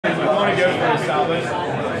want to go for established.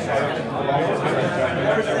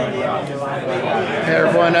 Hey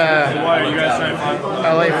everyone,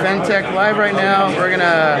 LA Fintech live right now. We're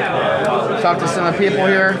gonna talk to some of the people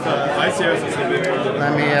here.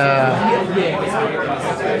 Let me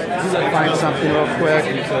find something real quick.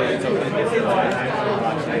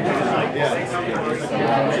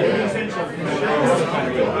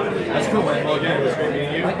 That's cool, man. Well, again, it was great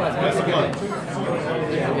meeting you. Best of luck.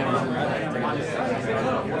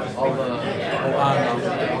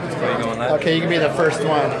 Okay, you can be the first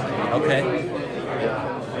one. Okay.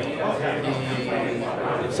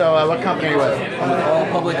 So, what company are you with? All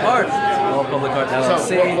Public Art. All Public Art LLC.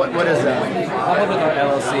 So, what is that? All Public Art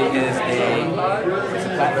LLC is a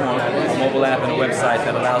platform, a mobile app, and a website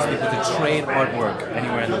that allows people to trade artwork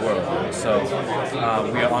anywhere in the world. So,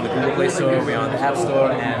 we are on the Google Play Store, we are on the App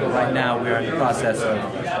Store, and right now we are in the process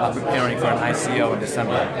of preparing for an ICO in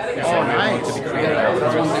December. So we're going to be creating our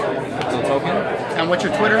first crypto token. And what's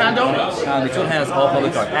your Twitter handle? The Twitter handle is All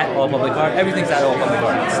Public Art, at All Public Art. Everything's at All Public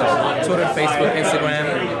Art. So Twitter, Facebook,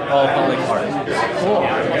 Instagram, All Public Art. Cool.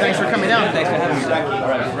 Well, thanks for coming down. Thanks for having me. All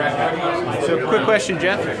right. So, quick question,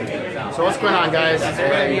 Jeff. So what's going on, guys?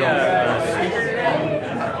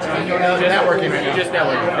 Networking right now. Just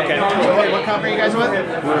networking. Okay. So what company are you guys with?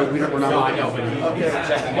 We're not.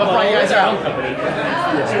 Okay. What brought you guys out?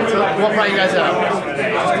 So what brought you guys out? Just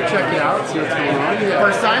to check it out, see what's going on.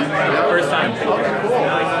 First time? Yeah, first time. Okay, cool.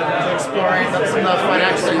 Exploring some of the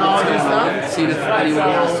financial technology stuff. See if anyone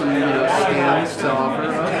has some, scams to offer.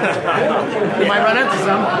 You might run into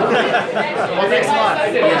some. Well, thanks a lot.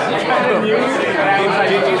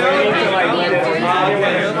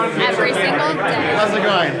 Every single day. How's it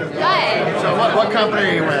going? Good. So what company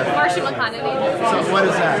are you with? Marshall McConaughey. So what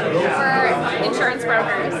is that? For insurance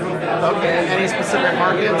brokers. Okay. Any specific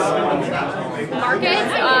markets?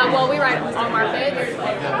 Markets? Well, we run all markets.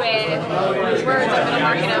 We're in the middle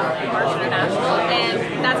market of Marsh International,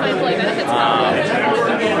 and that's my employee benefits company.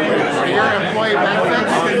 So your employee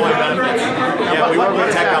benefits? Yeah, we work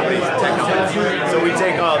with tech companies. So we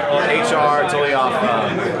take all HR totally off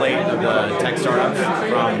the plate of the tech startups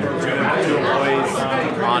from two employees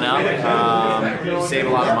on up. Save a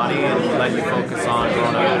lot of money and let you focus on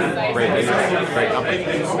growing a great business, great company.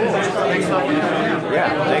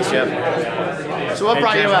 Yeah, thanks, Jeff. So what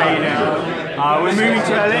brought you out? We're moving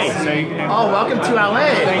to LA. So, Oh, welcome to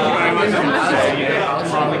LA. thank you very much.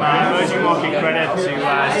 From emerging market credit to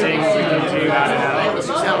seeing what we can do out in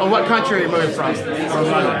LA. What country are you moving from? From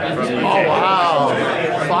London, from the UK. Oh, wow.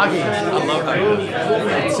 Foggy. I love that.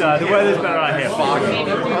 It's, the weather's better out here. Foggy.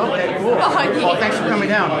 Okay, cool. Well, thanks for coming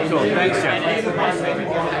down. Cool. Thanks, Jeff.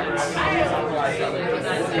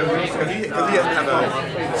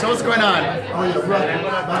 So what's going on?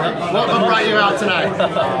 What brought you out tonight?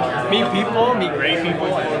 Meet people, meet great people.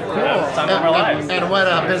 Time of our lives. And what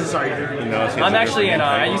business are you? I'm actually in,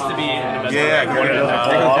 I used to be in investment. Yeah,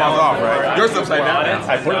 take the palms off, right? Yours upside down.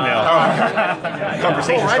 I put it now.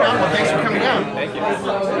 Conversation Right on. starter. Well, thanks for coming down. Thank you.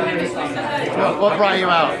 What brought you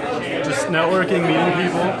out? Just networking, meeting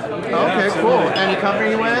people. Okay, cool. Any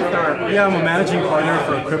company you with? Or? Yeah, I'm a managing partner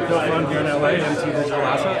for a crypto fund here in LA, MT Digital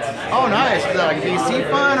Assets. Oh, nice. Is that like a VC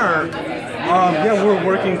fund or? Yeah, we're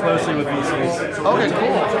working closely with VCs. Okay,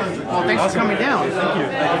 cool. Well, thanks for coming down. Thank you.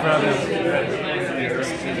 Thank you for having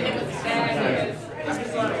us.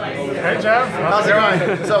 Hey Jeff, How's it going?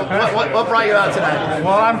 So what brought you out tonight?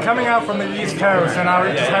 Well, I'm coming out from the East Coast, and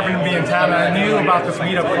I just happened to be in town, and I knew about this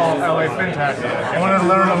meetup called LA Fintech. I wanted to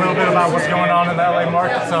learn a little bit about what's going on in the LA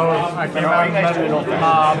market, so I came out and met a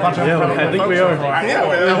bunch of I think we are.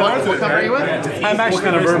 What company are you with? I'm actually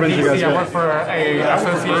kind of based in bourbons you guys DC. I got? work for a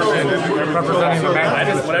association representing the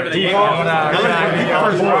bank. Whatever they gave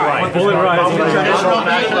Bullet Rise. Traditional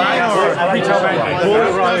banking or Retail banking.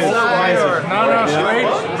 Bullet Rise. No, straight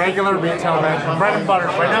regular retail banking. Bread and butter.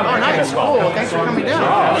 Right now, Oh, nice. Cool. Well, thanks for coming down.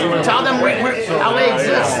 Tell them LA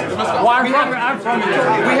exists. Well, I'm from here.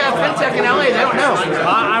 We have fintech in LA. They don't know.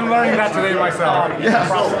 I'm learning that today myself. Yeah.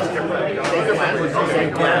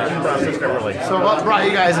 So what brought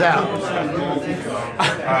you guys out?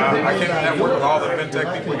 I came to network with all the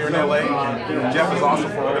fintech people here in LA. Jeff is awesome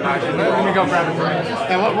for organizing that. Let me go grab a drink.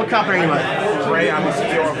 And what company are you with? Ray, I'm the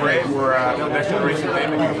CEO of Ray. We're next generation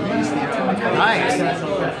payment. Nice.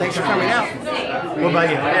 Thanks for coming out. What about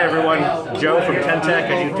you? Hey everyone, Joe from Fintech.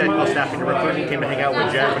 I do technical staffing and recruiting. Came to hang out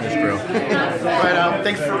with Jeff and his crew. Right on.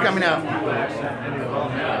 Thanks for coming out. We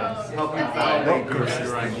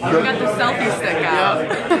got the selfie stick out.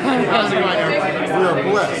 How's it going? We are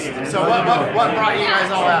blessed. So what brought you guys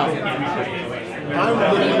all out? I'm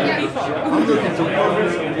looking to partner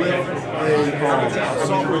with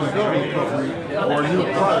software development company or a new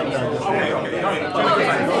product manufacturer.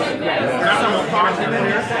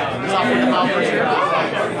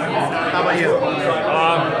 How about you?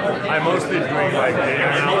 I'm mostly doing like data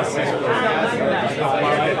analysis for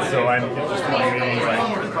markets, so I'm interested in meeting like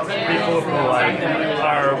people who like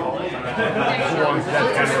are who want that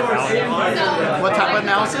kind of analysis. What type of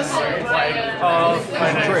analysis? Like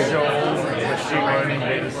financial, machine learning,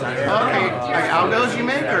 data science. Okay, like algos you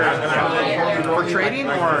make, or for trading,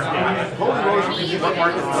 or what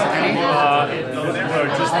markets? Any? No,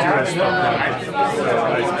 just US stock market.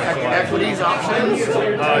 Equities, options?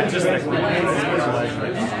 Just equities.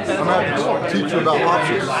 I'm going to teach you about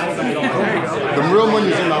options. The real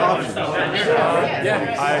money's in the options.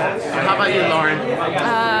 How about you, Lauren?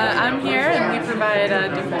 I'm here and we provide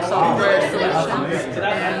different software solutions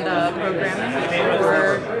and programming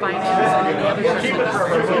for finance and any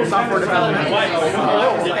other software development.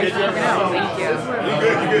 Thank you.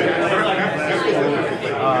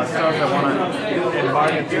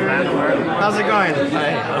 How's it going?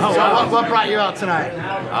 What brought you out tonight?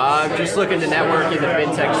 I'm just looking to network in the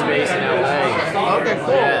fintech space in LA. Okay,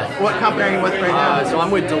 cool. Yeah. What company are you with right now? So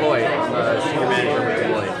I'm with Deloitte. I'm a senior manager with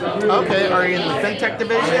Deloitte. Okay, are you in the fintech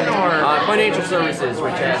division or? Financial services,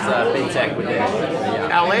 which has fintech within it.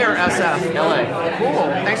 Yeah. LA or SF? LA. Cool.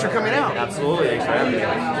 Thanks for coming out. Absolutely. Thanks for having me.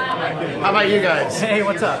 How about you guys? Hey,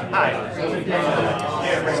 what's up? Hi.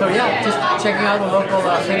 So yeah, just checking out the local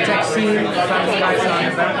fintech scene, trying to guys on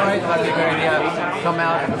Eventbrite. That'd be a good idea. Come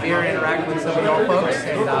out, have a beer, interact with some of y'all folks.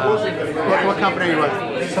 And, what company are you with?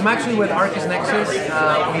 So I'm actually with Arcus Nexus.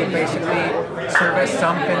 We basically service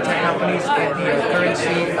some fintech companies in the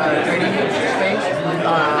currency trading space,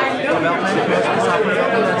 development, mostly software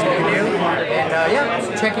development. That's what we do. And yeah,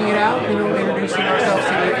 just checking it out. Introducing ourselves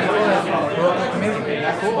to the people and the local community.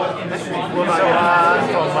 Cool. So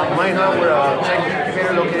MIngle, we're a tech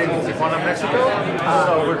incubator located in Tijuana, Mexico.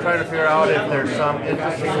 So we're trying to figure out if there's some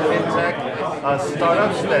interesting fintech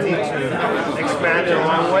startups that need to expand in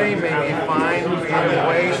one way, maybe find creative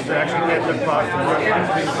ways to actually get their product to market.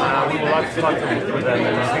 We would like to talk to them through that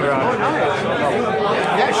and figure out.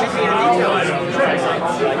 Yeah, shoot me your details.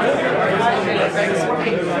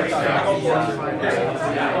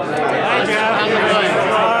 Hi, Jeff. How's it going?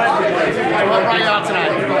 What brought you out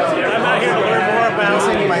tonight? I'm out here to learn more about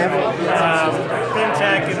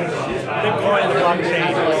fintech and Bitcoin and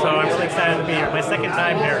blockchain, so I'm really excited to be here. My second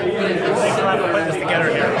time here. Thanks a lot for putting this together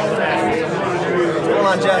here. What's going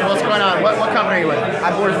on, Jeff? What's going on? What company are you with?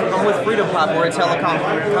 I'm with Freedom Pop. We're a telecom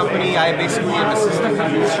company. I basically am a system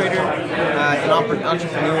administrator, an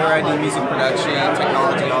entrepreneur. I do music production,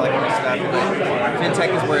 technology, all that kind of stuff. But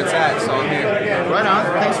fintech is where it's at, so I'm here. Right on.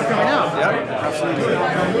 Thanks for coming out. Yep, absolutely.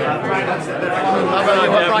 How about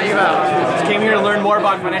you? What brought you out? Just came here to learn more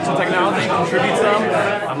about financial technology, contribute some.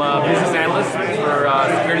 I'm a business analyst for a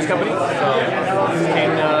securities company, so just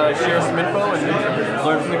came to share some info and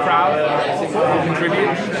learn from the crowd,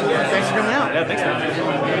 contribute. Thanks for coming out. Yeah, thanks, man.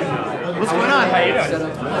 What's going on? How you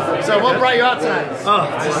doing? So what brought you out tonight? Oh,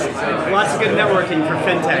 just lots of good networking for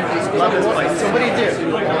fintech. Love this place. So what do you do?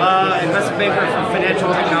 Investment banker for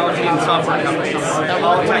financial technology and software companies.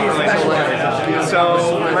 All tech related.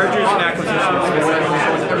 So mergers and acquisitions.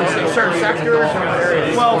 Certain sectors or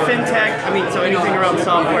areas? Well, fintech, I mean, so anything around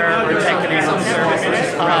software or tech-enabled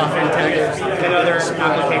services around fintech and other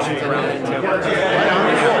applications around it too.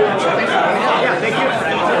 Yeah, thank you.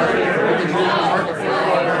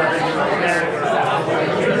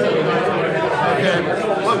 Okay.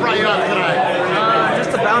 What brought you out tonight?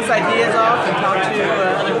 Just to bounce ideas off and talk to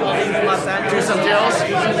other colleagues in Los Angeles. Do some deals?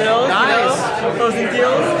 Do some deals. Nice. Closing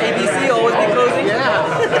deals. ABC, always be closing.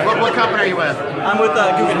 Yeah. What company are you with? I'm with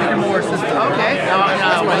Google More Systems. Okay.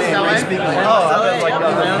 West LA? I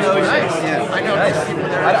don't know. Nice. Yeah. I know people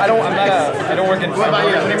there. I don't work in. What about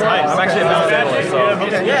you? I'm actually a business analyst, so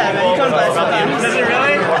Yeah, man, he comes by sometimes. Does it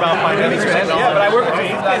really? more about financial technology. Yeah, but I work with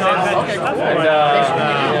you. Okay, cool.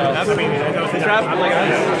 And We're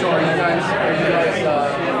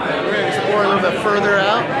going to explore a little bit further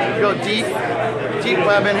out, go deep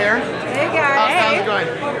web in here. Hey guys. How's it going?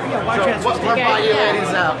 So what brought you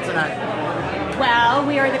ladies out tonight? Well,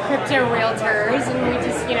 we are the crypto realtors, and we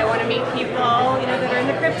just, want to meet people, that are in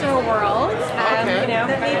the crypto world, that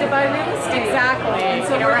need to buy real estate. Exactly. And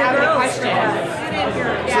so we're having a question.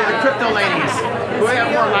 So the crypto ladies, who have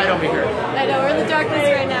more light over here? I know we're in the darkness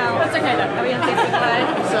right now. That's okay though. Are we on Facebook Live?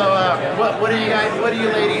 So what do you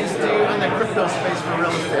ladies do in the crypto space for real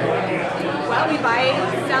estate? Well, we buy,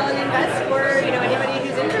 sell, and invest for anybody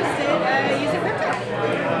who's interested using crypto.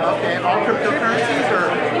 Okay, all cryptocurrencies or?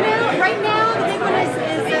 Right now the big one is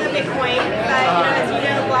Bitcoin, but as you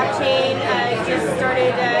know, blockchain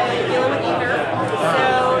dealing with Ether.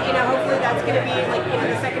 So, you know, hopefully that's going to be like, you know,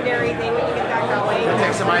 the secondary thing we can get that going.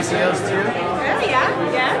 Take some ICOs too?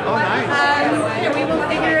 Yeah. Oh, nice. You know, we will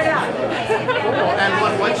figure it out. Cool. And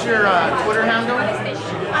what's your Twitter handle?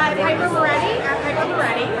 Piper Moretti, Piper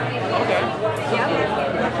Moretti. Okay. Yep.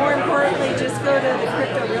 More importantly, just go to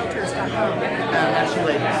thecryptorealtors.com. Ashley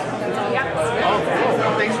Ladies. Yep. Oh, cool.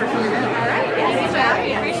 Well, thanks for coming in. All right. Thanks for having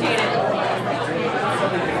me. Appreciate it.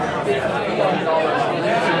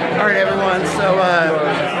 All right, everyone. So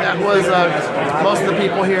that was most of the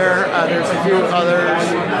people here. There's a few others,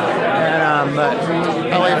 and but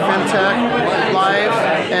LA Fintech live,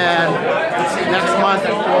 and next month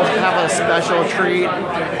we'll have a special treat.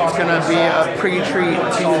 It's going to be a pre-treat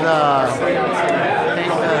to the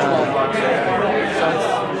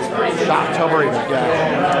October even.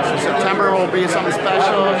 Yeah. So September will be something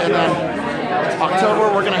special, and then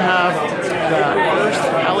October we're going to have the first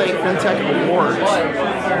LA Fintech Awards.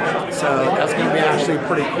 So that's going to be actually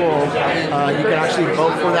pretty cool. You can actually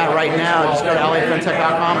vote for that right now. Just go to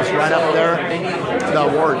lafintech.com. It's right up there, the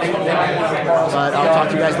awards. But I'll talk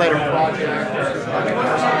to you guys later.